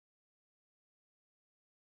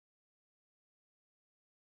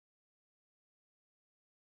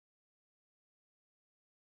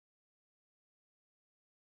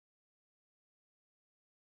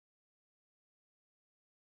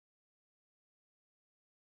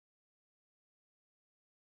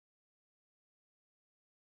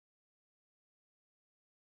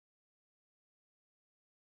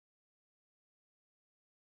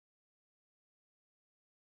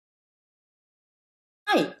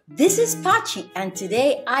Hi, this is Pachi and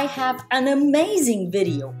today I have an amazing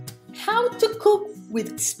video. How to cook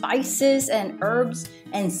with spices and herbs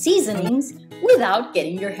and seasonings without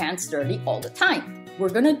getting your hands dirty all the time. We're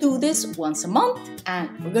gonna do this once a month and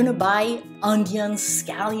we're gonna buy onions,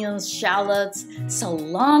 scallions, shallots,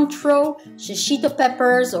 cilantro, shishito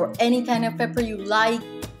peppers or any kind of pepper you like.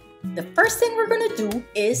 The first thing we're gonna do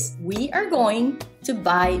is we are going to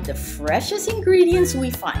buy the freshest ingredients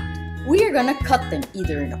we find. We are gonna cut them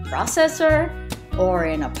either in a processor or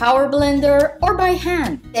in a power blender or by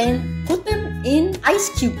hand and put them in ice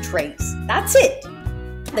cube trays. That's it.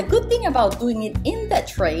 The good thing about doing it in that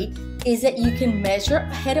tray is that you can measure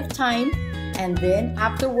ahead of time and then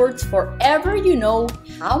afterwards forever you know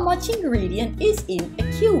how much ingredient is in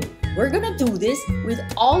a cube. We're gonna do this with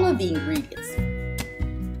all of the ingredients.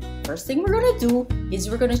 First thing we're gonna do is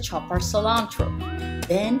we're gonna chop our cilantro.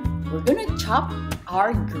 Then we're gonna chop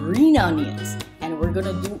our green onions and we're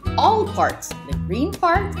gonna do all parts, the green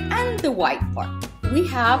part and the white part. We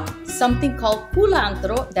have something called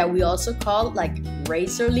culantro that we also call like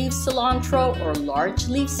razor leaf cilantro or large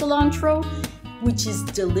leaf cilantro, which is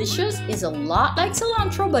delicious. It's a lot like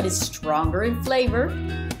cilantro but it's stronger in flavor.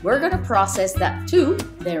 We're gonna process that too.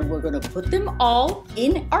 Then we're gonna put them all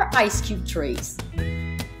in our ice cube trays.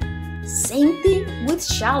 Same thing with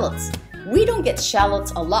shallots. We don't get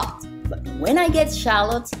shallots a lot, but when I get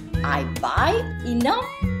shallots, I buy enough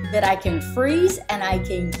that I can freeze and I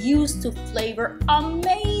can use to flavor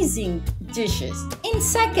amazing dishes in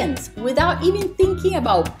seconds without even thinking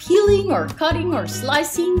about peeling or cutting or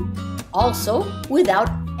slicing. Also, without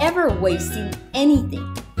ever wasting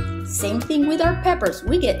anything. Same thing with our peppers.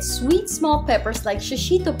 We get sweet small peppers like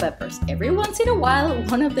shishito peppers. Every once in a while,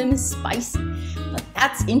 one of them is spicy, but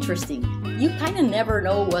that's interesting. You kind of never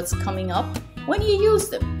know what's coming up when you use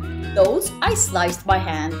them. Those I sliced by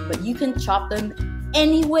hand, but you can chop them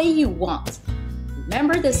any way you want.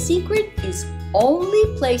 Remember, the secret is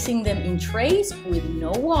only placing them in trays with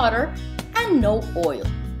no water and no oil.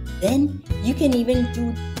 Then you can even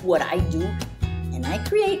do what I do, and I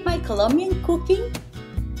create my Colombian cooking.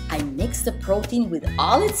 I mix the protein with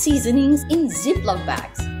all its seasonings in Ziploc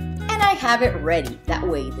bags. And I have it ready. That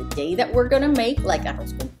way, the day that we're gonna make like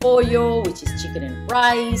arroz con pollo, which is chicken and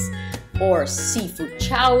rice, or seafood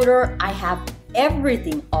chowder, I have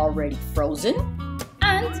everything already frozen.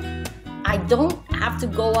 And I don't have to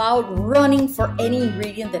go out running for any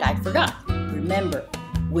ingredient that I forgot. Remember,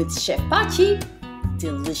 with Chef Pachi,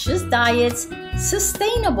 delicious diets,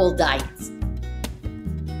 sustainable diets.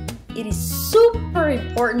 It is super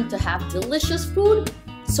important to have delicious food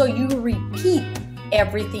so you repeat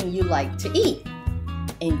everything you like to eat.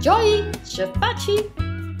 Enjoy, Chef Pachi!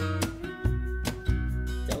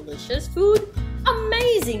 Delicious food,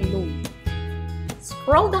 amazing mood.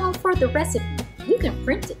 Scroll down for the recipe. You can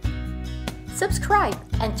print it. Subscribe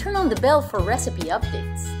and turn on the bell for recipe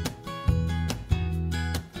updates.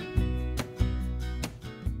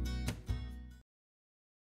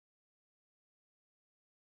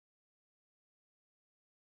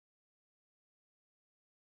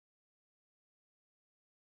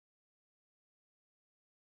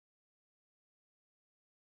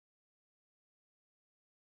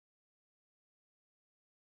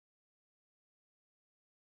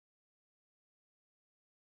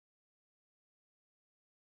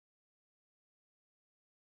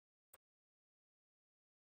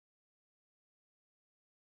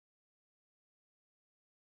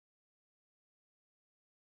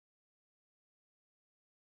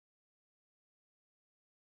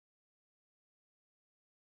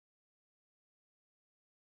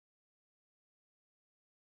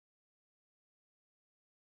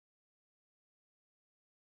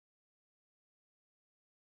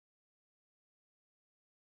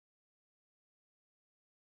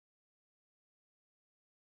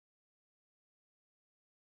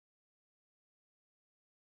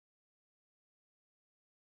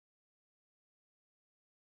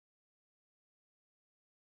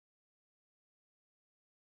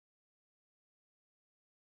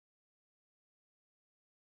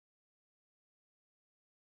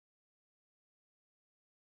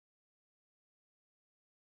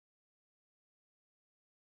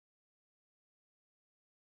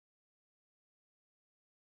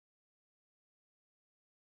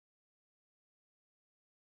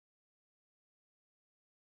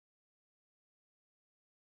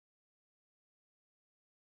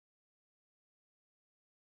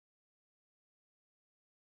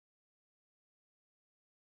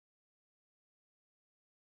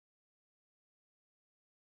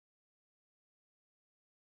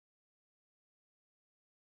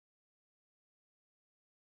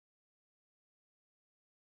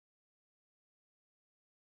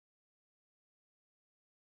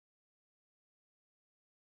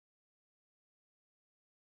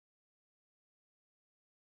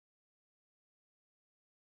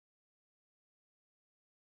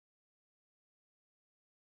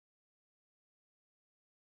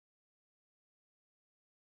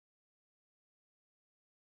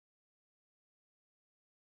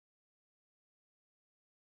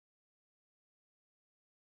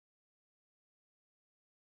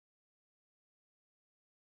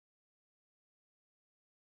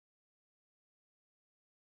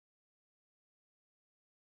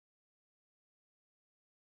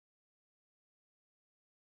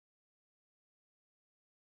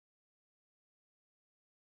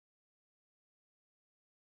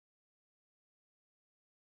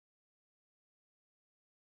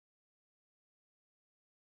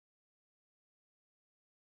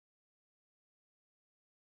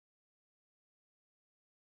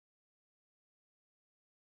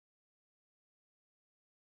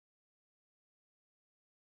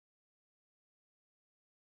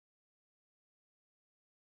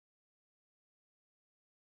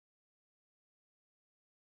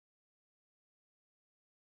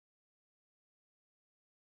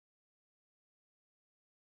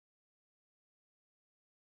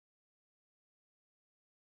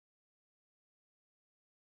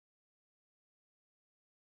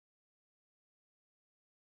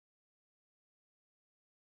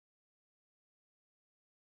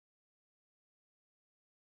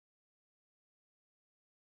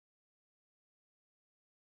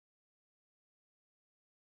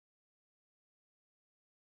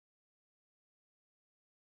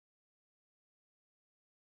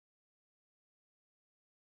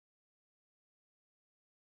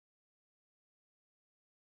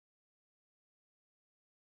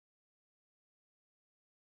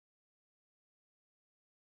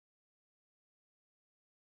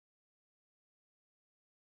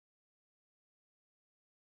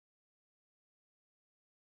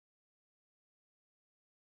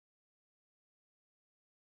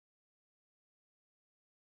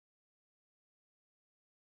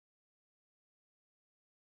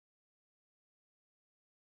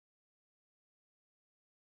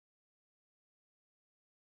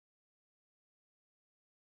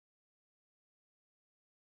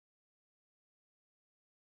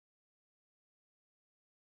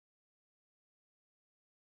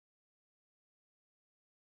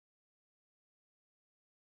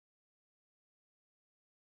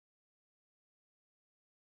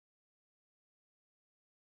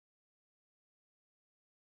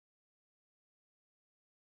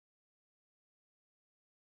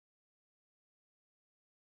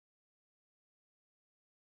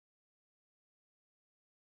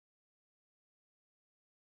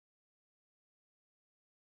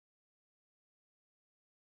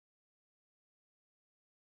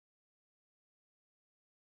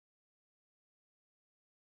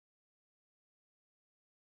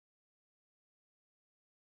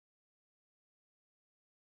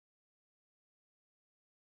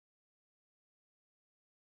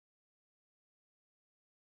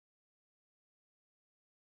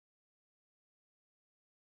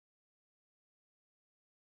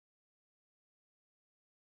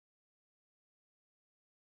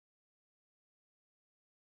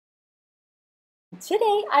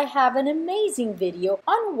 Today I have an amazing video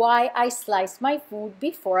on why I slice my food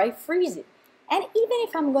before I freeze it. And even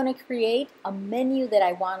if I'm going to create a menu that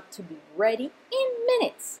I want to be ready in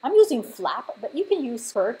minutes. I'm using flap, but you can use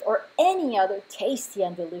skirt or any other tasty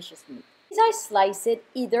and delicious meat. I slice it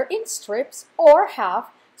either in strips or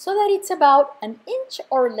half so that it's about an inch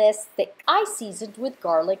or less thick. I seasoned with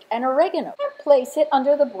garlic and oregano and place it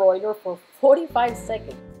under the broiler for 45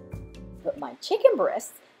 seconds. But my chicken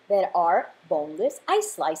breasts that are boneless, I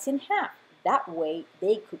slice in half. That way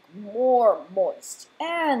they cook more moist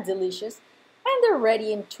and delicious, and they're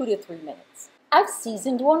ready in 2 to 3 minutes. I've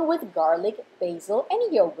seasoned one with garlic, basil,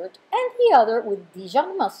 and yogurt, and the other with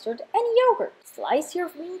Dijon mustard and yogurt. Slice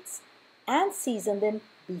your meats and season them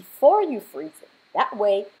before you freeze them. That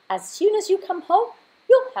way, as soon as you come home,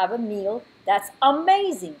 you'll have a meal that's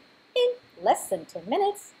amazing in less than 10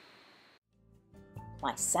 minutes.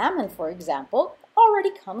 My salmon, for example,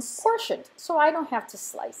 already comes portioned, so I don't have to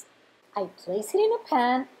slice it. I place it in a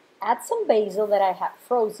pan, add some basil that I have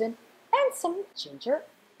frozen, and some ginger,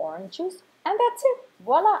 orange juice, and that's it.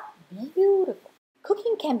 Voila! Beautiful!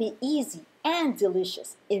 Cooking can be easy and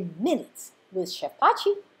delicious in minutes with Chef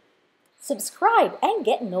Pachi. Subscribe and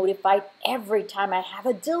get notified every time I have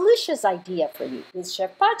a delicious idea for you. With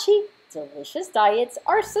Chef Pachi, delicious diets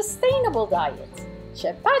are sustainable diets.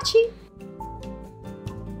 Chef Pachi!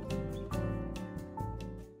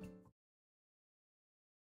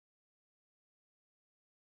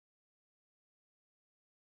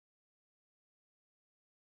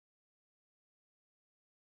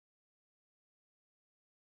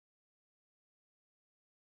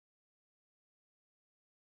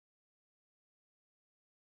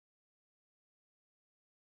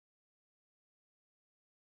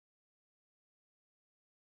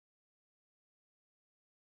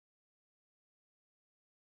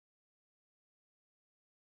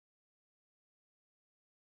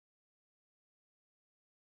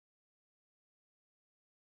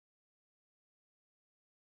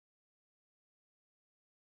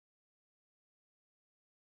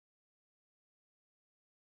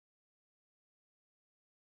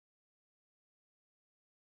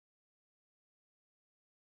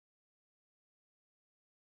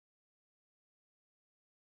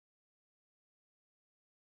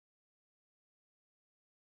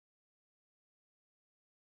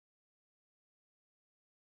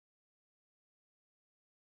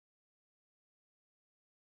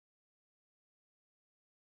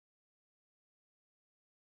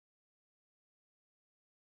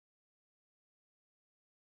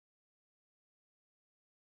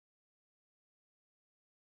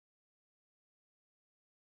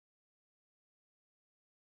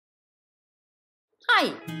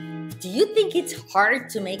 Hi! Do you think it's hard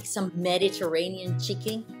to make some Mediterranean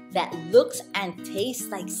chicken that looks and tastes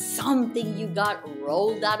like something you got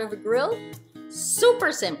rolled out of a grill?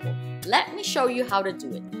 Super simple. Let me show you how to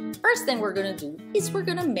do it. First thing we're gonna do is we're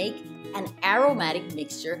gonna make an aromatic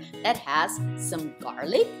mixture that has some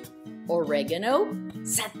garlic, oregano,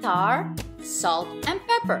 za'atar, salt, and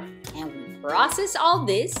pepper. And we process all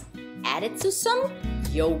this, add it to some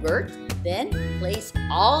yogurt, then place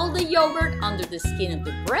all the yogurt under the skin of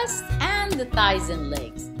the breast and the thighs and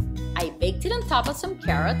legs. I baked it on top of some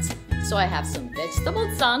carrots, so I have some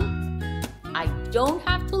vegetables done. I don't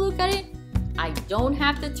have to look at it. I don't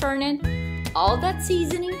have to turn it. All that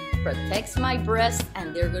seasoning protects my breast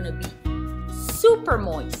and they're gonna be super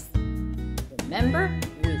moist. Remember,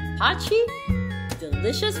 with Pachi,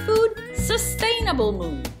 delicious food, sustainable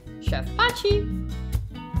mood. Chef Pachi.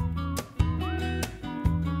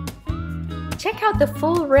 Check out the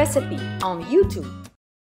full recipe on YouTube.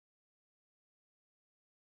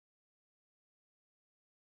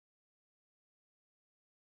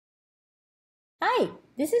 Hi,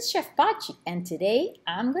 this is Chef Pachi, and today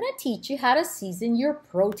I'm gonna teach you how to season your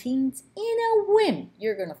proteins in a whim.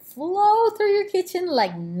 You're gonna flow through your kitchen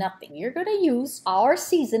like nothing. You're gonna use our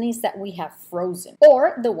seasonings that we have frozen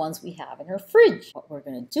or the ones we have in our fridge. What we're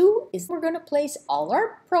gonna do is we're gonna place all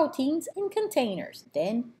our proteins in containers,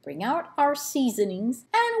 then bring out our seasonings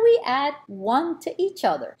and we add one to each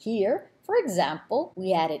other. Here, for example,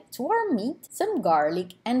 we added to our meat some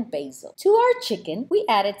garlic and basil. To our chicken, we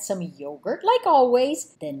added some yogurt like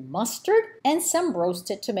always, then mustard and some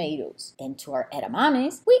roasted tomatoes. Then to our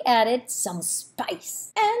edamames, we added some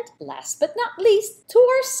spice. And last but not least, to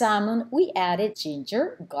our salmon, we added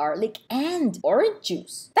ginger, garlic, and orange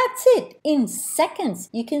juice. That's it. In seconds,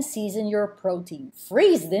 you can season your protein,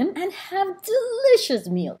 freeze them, and have delicious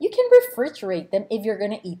meals. You can refrigerate them if you're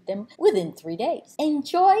gonna eat them within 3 days.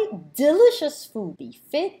 Enjoy delicious food. Be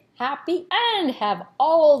fit, happy, and have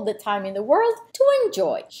all the time in the world to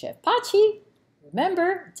enjoy. Chef Pachi.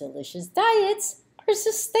 Remember, delicious diets are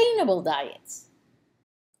sustainable diets.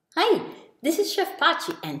 Hi, this is Chef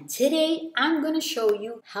Pachi, and today I'm going to show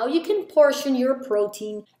you how you can portion your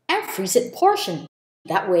protein and freeze it portion.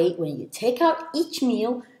 That way, when you take out each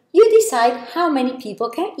meal, you decide how many people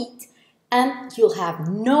can eat and you'll have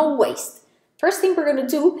no waste. First thing we're going to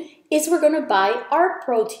do is we're going to buy our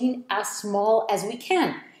protein as small as we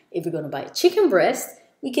can. If we're going to buy a chicken breast,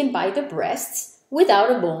 we can buy the breasts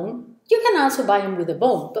without a bone. You can also buy them with a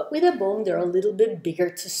bone, but with a bone, they're a little bit bigger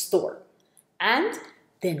to store. And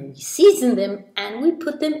then we season them and we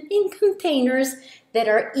put them in containers that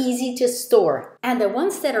are easy to store. And the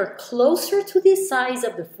ones that are closer to the size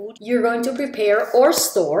of the food you're going to prepare or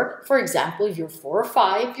store, for example, if you're 4 or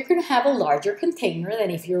 5, you're going to have a larger container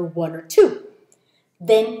than if you're 1 or 2.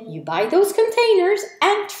 Then you buy those containers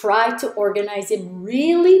and try to organize them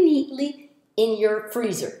really neatly in your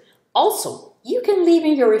freezer. Also, you can leave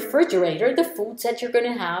in your refrigerator the foods that you're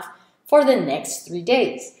going to have for the next 3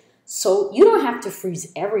 days. So you don't have to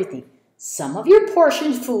freeze everything. Some of your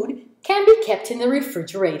portioned food can be kept in the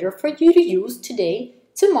refrigerator for you to use today,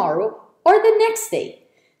 tomorrow, or the next day.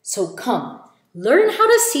 So come, learn how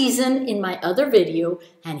to season in my other video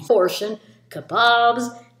and portion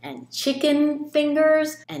kebabs and chicken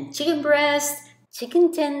fingers and chicken breast,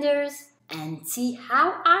 chicken tenders, and see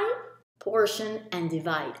how I portion and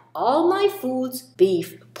divide all my foods,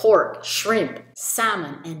 beef, pork, shrimp,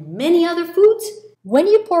 salmon, and many other foods. When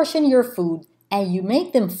you portion your food and you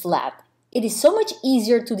make them flat, it is so much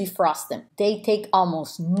easier to defrost them. They take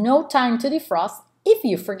almost no time to defrost if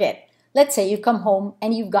you forget. Let's say you come home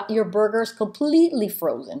and you've got your burgers completely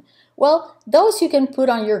frozen. Well, those you can put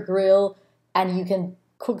on your grill and you can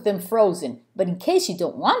cook them frozen. But in case you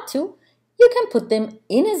don't want to, you can put them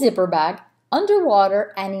in a zipper bag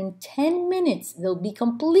underwater, and in 10 minutes they'll be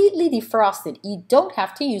completely defrosted. You don't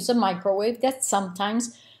have to use a microwave that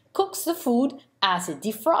sometimes cooks the food as it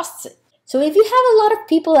defrosts it. So if you have a lot of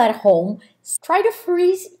people at home, try to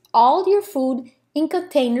freeze all your food in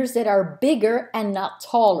containers that are bigger and not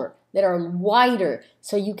taller, that are wider,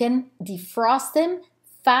 so you can defrost them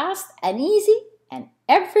fast and easy, and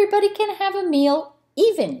everybody can have a meal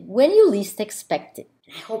even when you least expect it.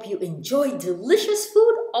 I hope you enjoy delicious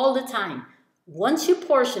food all the time. Once you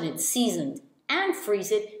portion it, seasoned, and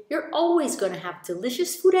freeze it, you're always going to have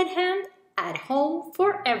delicious food at hand, at home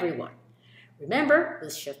for everyone. Remember,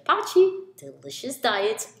 with Chef Pachi, delicious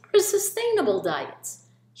diets are sustainable diets.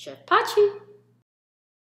 Chef Pachi.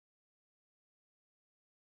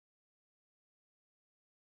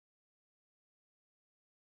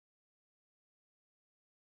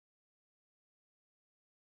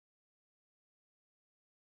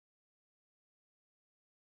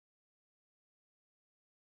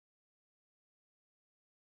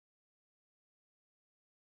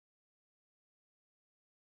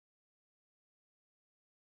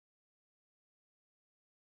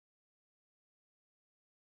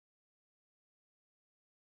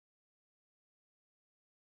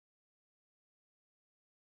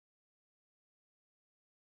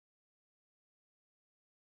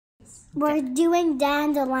 We're doing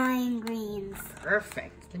dandelion greens.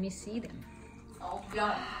 Perfect. Let me see them. All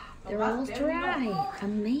done. They're all dry.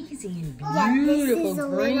 Amazing. Beautiful Yeah, this is a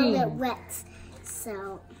green. little bit wet.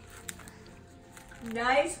 So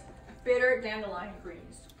Nice, bitter dandelion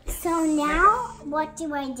greens. now what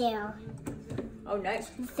do I do? Oh, nice.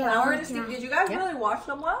 They're Now we're all gonna see. dry. Did you guys Yeah. really wash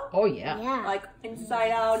them well? Oh, yeah. Yeah. Like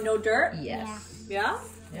inside out, no dirt? Yes. Yeah?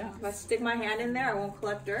 Yeah. If I stick my hand in there, I won't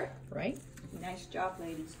collect dirt. Right? Nice job,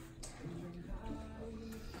 ladies.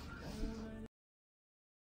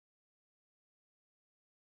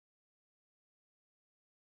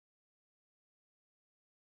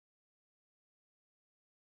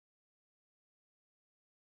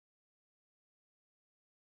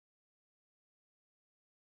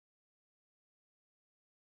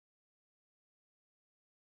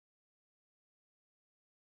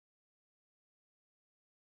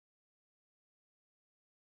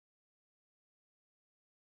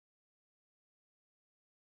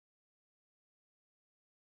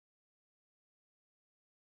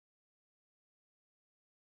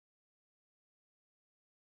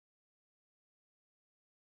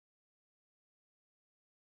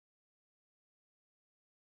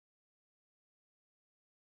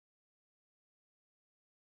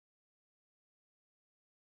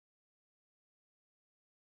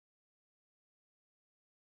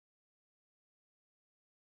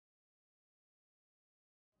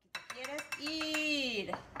 ¿Quieres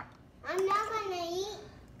ir? I'm not gonna eat.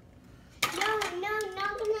 No,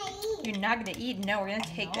 not gonna eat. You're not gonna eat? No, we're gonna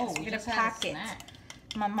take this. We're gonna pack it.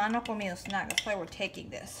 Mama no comido snack. That's why we're taking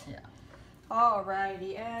this. Yeah.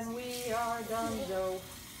 Alrighty, and we are done, Joe.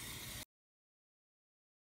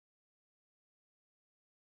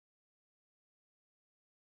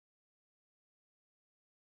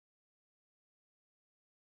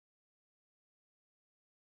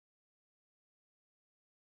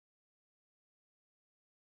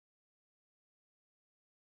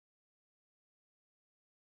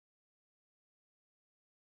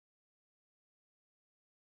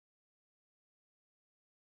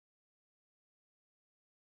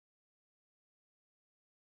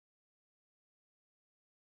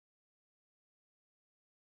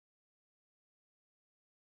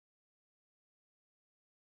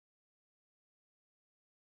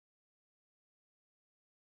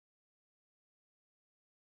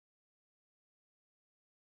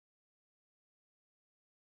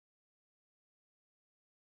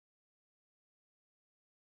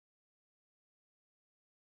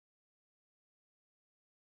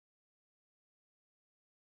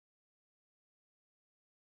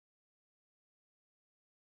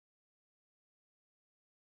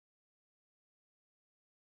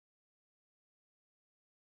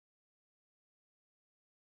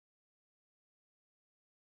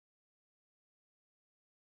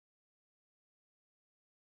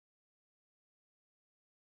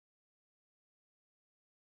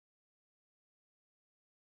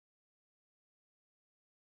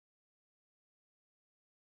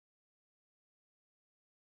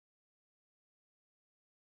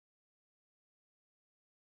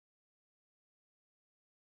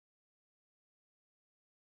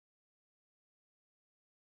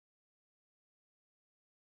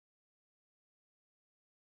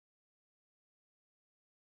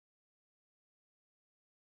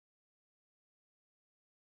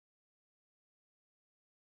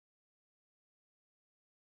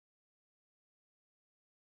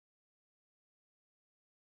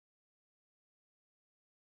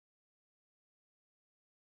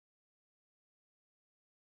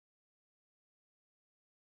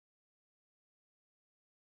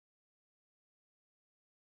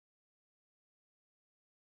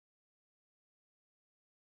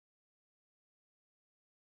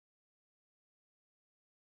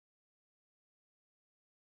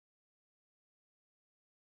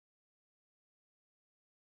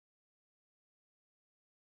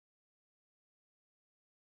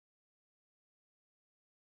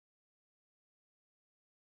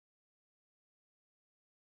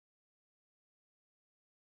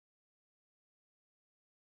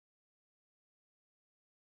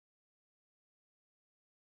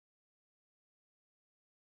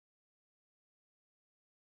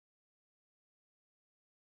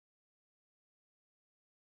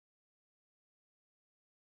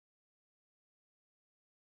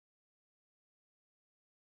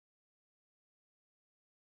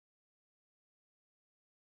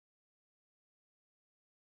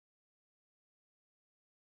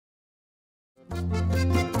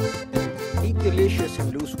 Eat delicious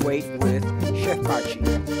and lose weight with Chef Pachi.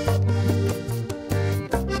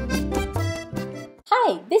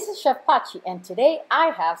 Hi, this is Chef Pachi, and today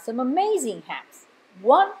I have some amazing hacks.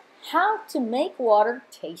 1. How to make water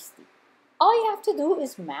tasty. All you have to do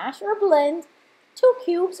is mash or blend 2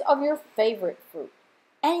 cubes of your favorite fruit.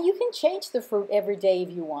 And you can change the fruit every day if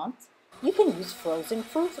you want. You can use frozen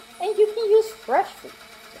fruit and you can use fresh fruit.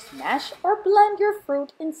 Just mash or blend your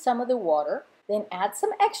fruit in some of the water, then add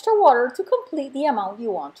some extra water to complete the amount you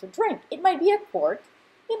want to drink. It might be a quart,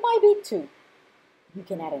 it might be 2. You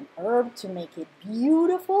can add an herb to make it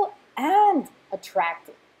beautiful and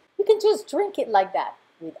attractive. You can just drink it like that,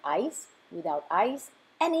 with ice, without ice,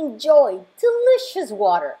 and enjoy delicious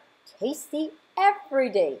water, tasty every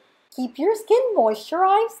day. Keep your skin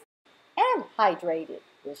moisturized and hydrated.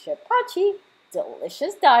 With Chef Pachi,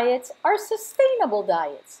 delicious diets are sustainable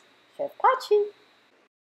diets. Chef Pachi.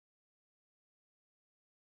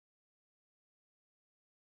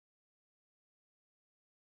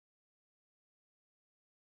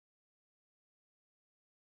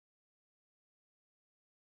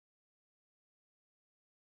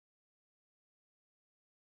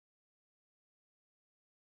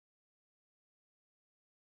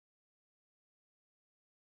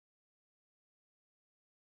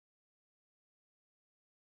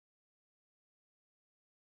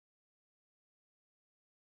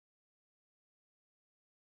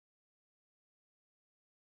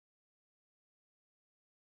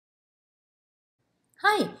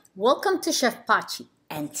 Hi, welcome to Chef Pachi,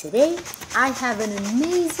 and today I have an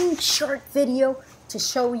amazing short video to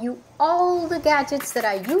show you all the gadgets that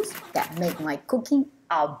I use that make my cooking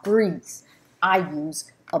a breeze. I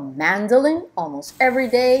use a mandolin almost every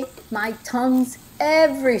day, my tongs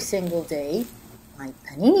every single day, my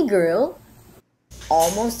panini grill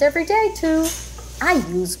almost every day too. I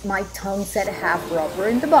use my tongs that have rubber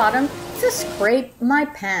in the bottom to scrape my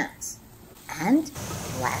pans. And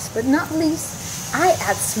last but not least, I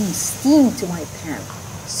add some steam to my pan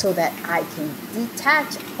so that I can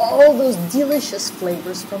detach all those delicious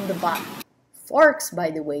flavors from the bottom. Forks,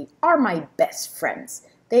 by the way, are my best friends.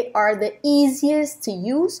 They are the easiest to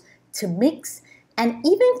use, to mix, and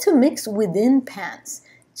even to mix within pans.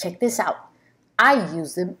 Check this out. I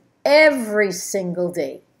use them every single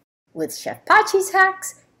day. With Chef Pachi's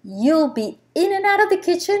hacks, you'll be in and out of the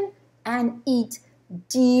kitchen and eat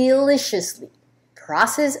deliciously.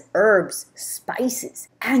 Process herbs, spices,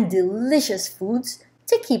 and delicious foods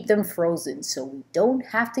to keep them frozen so we don't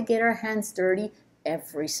have to get our hands dirty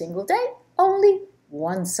every single day, only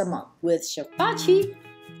once a month. With Chef Pachi,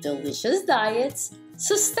 delicious diets,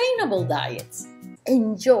 sustainable diets.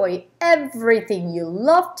 Enjoy everything you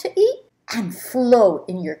love to eat and flow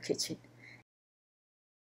in your kitchen.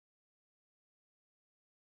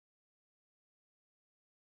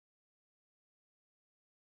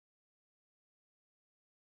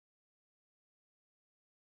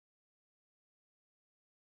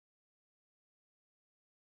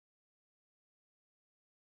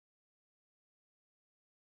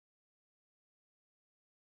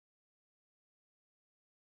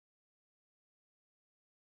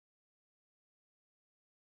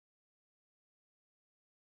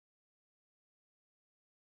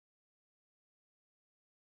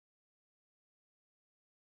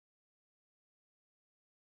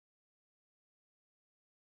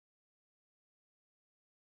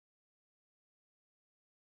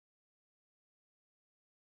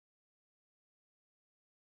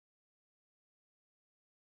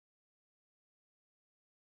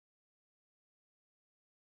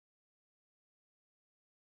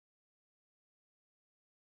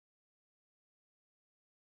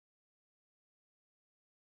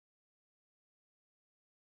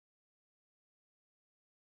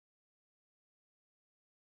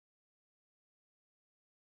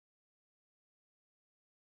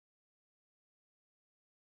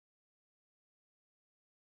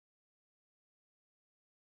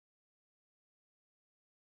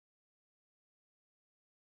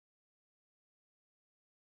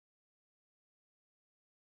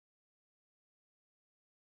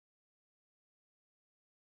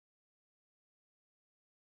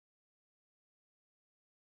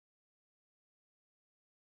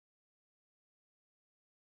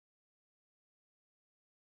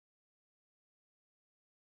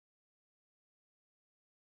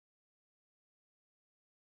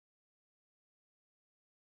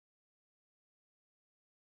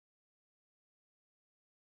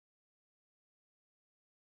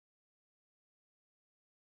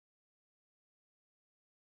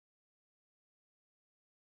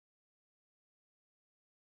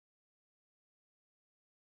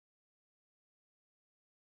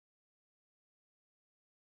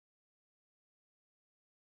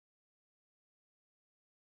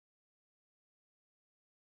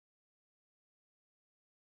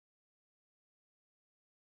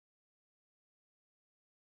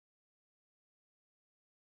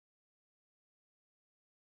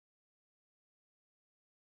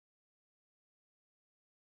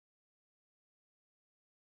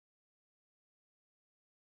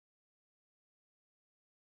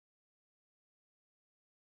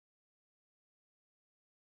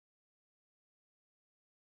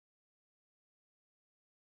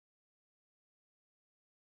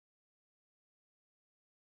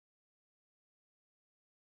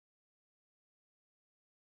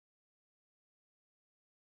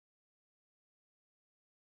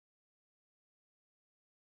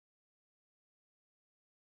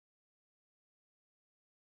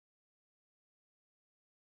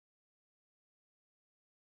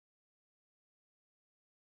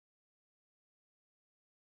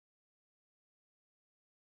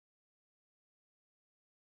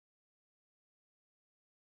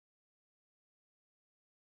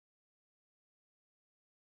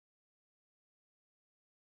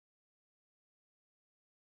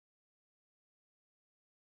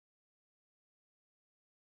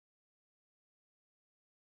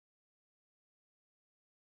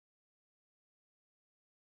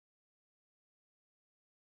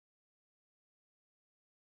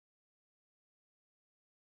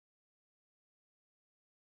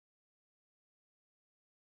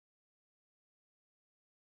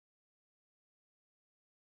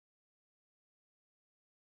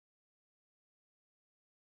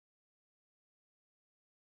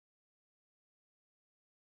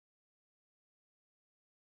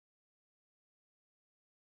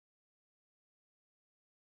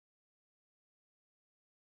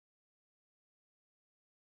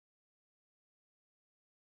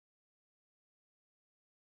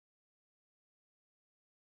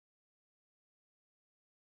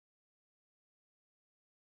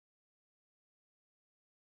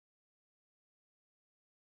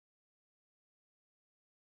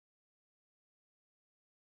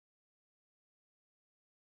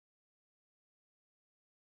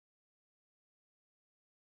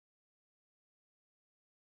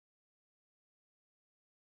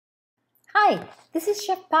 Hi, this is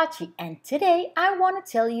Chef Pachi, and today I want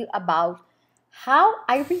to tell you about how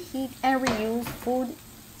I reheat and reuse food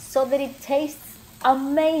so that it tastes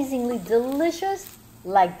amazingly delicious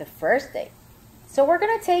like the first day. So we're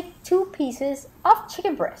going to take 2 pieces of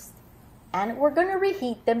chicken breast and we're going to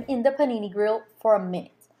reheat them in the panini grill for a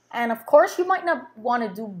minute. And of course, you might not want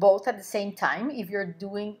to do both at the same time if you're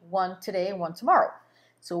doing one today and one tomorrow.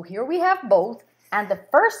 So here we have both, and the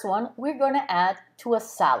first one we're going to add to a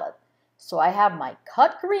salad. So I have my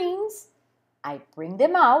cut greens, I bring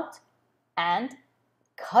them out and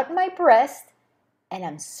cut my breast, and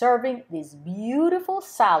I'm serving this beautiful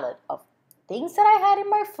salad of things that I had in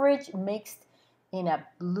my fridge mixed in a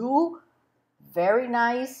blue, very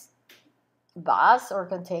nice vase or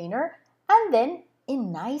container, and then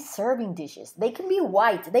in nice serving dishes. They can be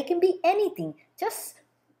white, they can be anything. Just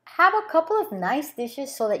have a couple of nice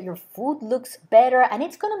dishes so that your food looks better and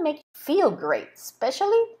it's gonna make you feel great,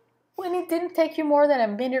 especially when it didn't take you more than a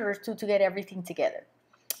minute or two to get everything together.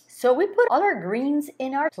 So we put all our greens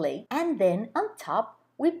in our plate, and then on top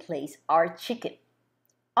we place our chicken.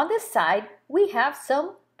 On the side we have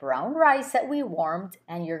some brown rice that we warmed,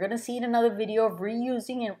 and you're gonna see in another video of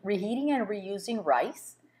reheating and reusing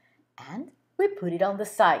rice, and we put it on the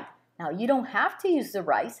side. Now you don't have to use the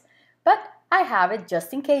rice, but I have it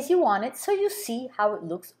just in case you want it, so you see how it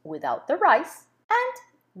looks without the rice and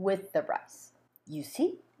with the rice. You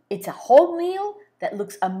see? It's a whole meal that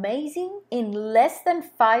looks amazing in less than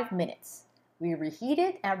 5 minutes. We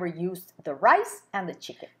reheated and reused the rice and the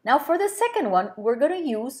chicken. Now for the second one, we're going to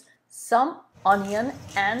use some onion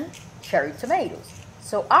and cherry tomatoes.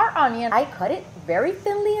 So our onion, I cut it very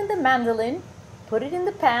thinly in the mandolin, put it in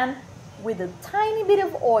the pan with a tiny bit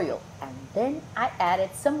of oil, and then I added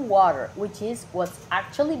some water, which is what's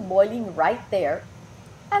actually boiling right there,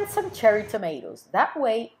 and some cherry tomatoes. That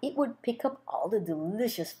way it would pick up all the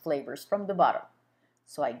delicious flavors from the bottom.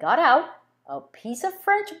 So I got out a piece of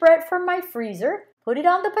French bread from my freezer, put it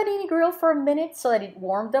on the panini grill for a minute so that it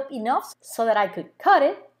warmed up enough so that I could cut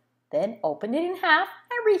it, then opened it in half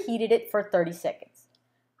and reheated it for 30 seconds.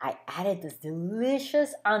 I added these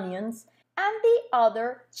delicious onions and the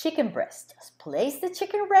other chicken breast. Just place the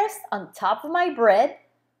chicken breast on top of my bread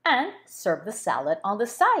and serve the salad on the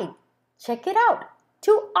side. Check it out.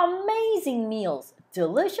 2 amazing meals,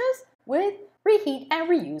 delicious with reheat and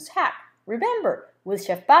reuse hack. Remember, with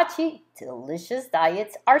Chef Pachi, delicious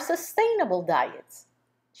diets are sustainable diets.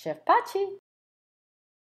 Chef Pachi.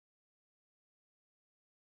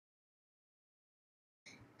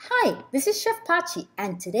 Hi, this is Chef Pachi,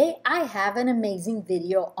 and today I have an amazing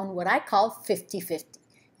video on what I call 50-50.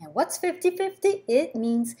 And what's 50-50? It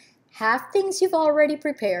means half things you've already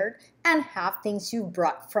prepared and half things you've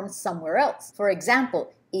brought from somewhere else. For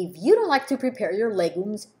example, if you don't like to prepare your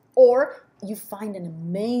legumes, or you find an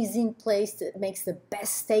amazing place that makes the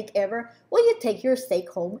best steak ever, well, you take your steak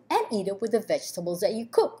home and eat it with the vegetables that you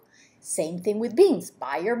cook. Same thing with beans.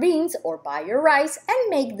 Buy your beans or buy your rice and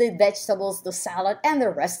make the vegetables, the salad, and the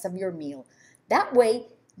rest of your meal. That way,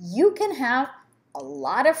 you can have a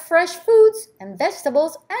lot of fresh foods and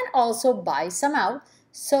vegetables and also buy some out.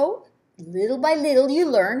 So little by little, you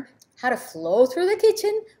learn how to flow through the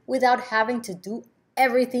kitchen without having to do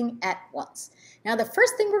everything at once. Now, the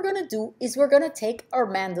first thing we're going to do is we're going to take our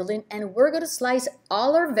mandolin and we're going to slice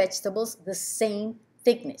all our vegetables the same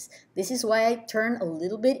thickness. This is why I turn a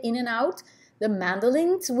little bit in and out the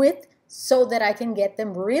mandolin's width so that I can get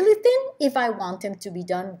them really thin if I want them to be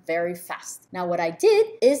done very fast. Now what I did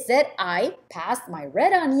is that I passed my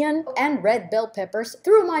red onion and red bell peppers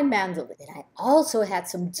through my mandolin. And I also had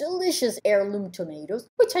some delicious heirloom tomatoes,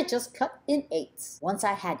 which I just cut in 8s. Once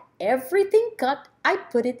I had everything cut, I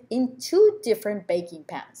put it in 2 different baking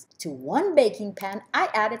pans. To one baking pan, I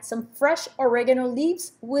added some fresh oregano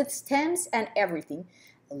leaves with stems and everything,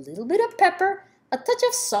 a little bit of pepper, a touch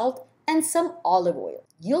of salt, and some olive oil.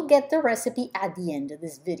 You'll get the recipe at the end of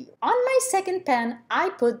this video. On my second pan, I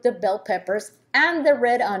put the bell peppers and the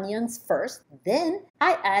red onions first. Then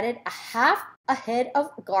I added a half a head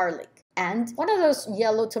of garlic. And one of those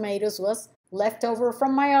yellow tomatoes was left over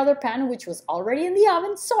from my other pan, which was already in the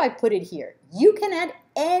oven, so I put it here. You can add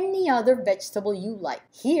any other vegetable you like.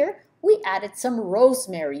 Here, we added some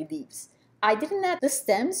rosemary leaves. I didn't add the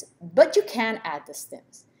stems, but you can add the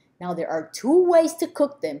stems. Now there are 2 ways to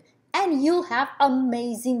cook them, and you'll have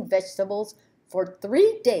amazing vegetables for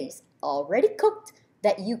 3 days already cooked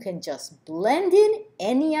that you can just blend in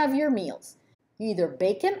any of your meals. You either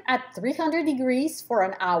bake them at 300 degrees for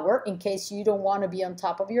an hour in case you don't want to be on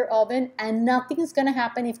top of your oven and nothing's going to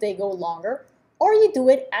happen if they go longer, or you do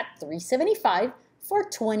it at 375 for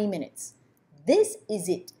 20 minutes. This is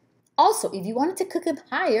it. Also, if you wanted to cook them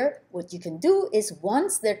higher, what you can do is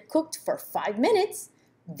once they're cooked for 5 minutes,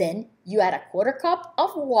 then you add a 1/4 cup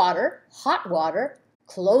of water, hot water,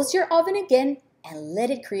 close your oven again, and let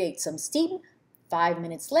it create some steam. 5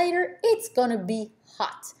 minutes later, it's gonna be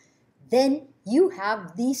hot. Then you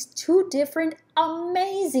have these 2 different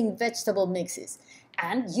amazing vegetable mixes.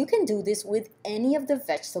 And you can do this with any of the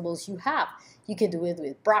vegetables you have. You can do it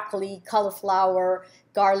with broccoli, cauliflower,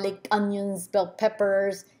 garlic, onions, bell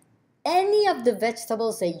peppers, any of the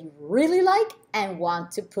vegetables that you really like and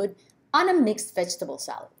want to put on a mixed vegetable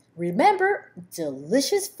salad. Remember,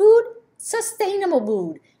 delicious food, sustainable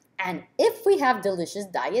food. And if we have delicious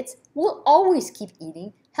diets, we'll always keep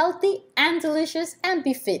eating healthy and delicious and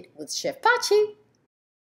be fit with Chef Pachi.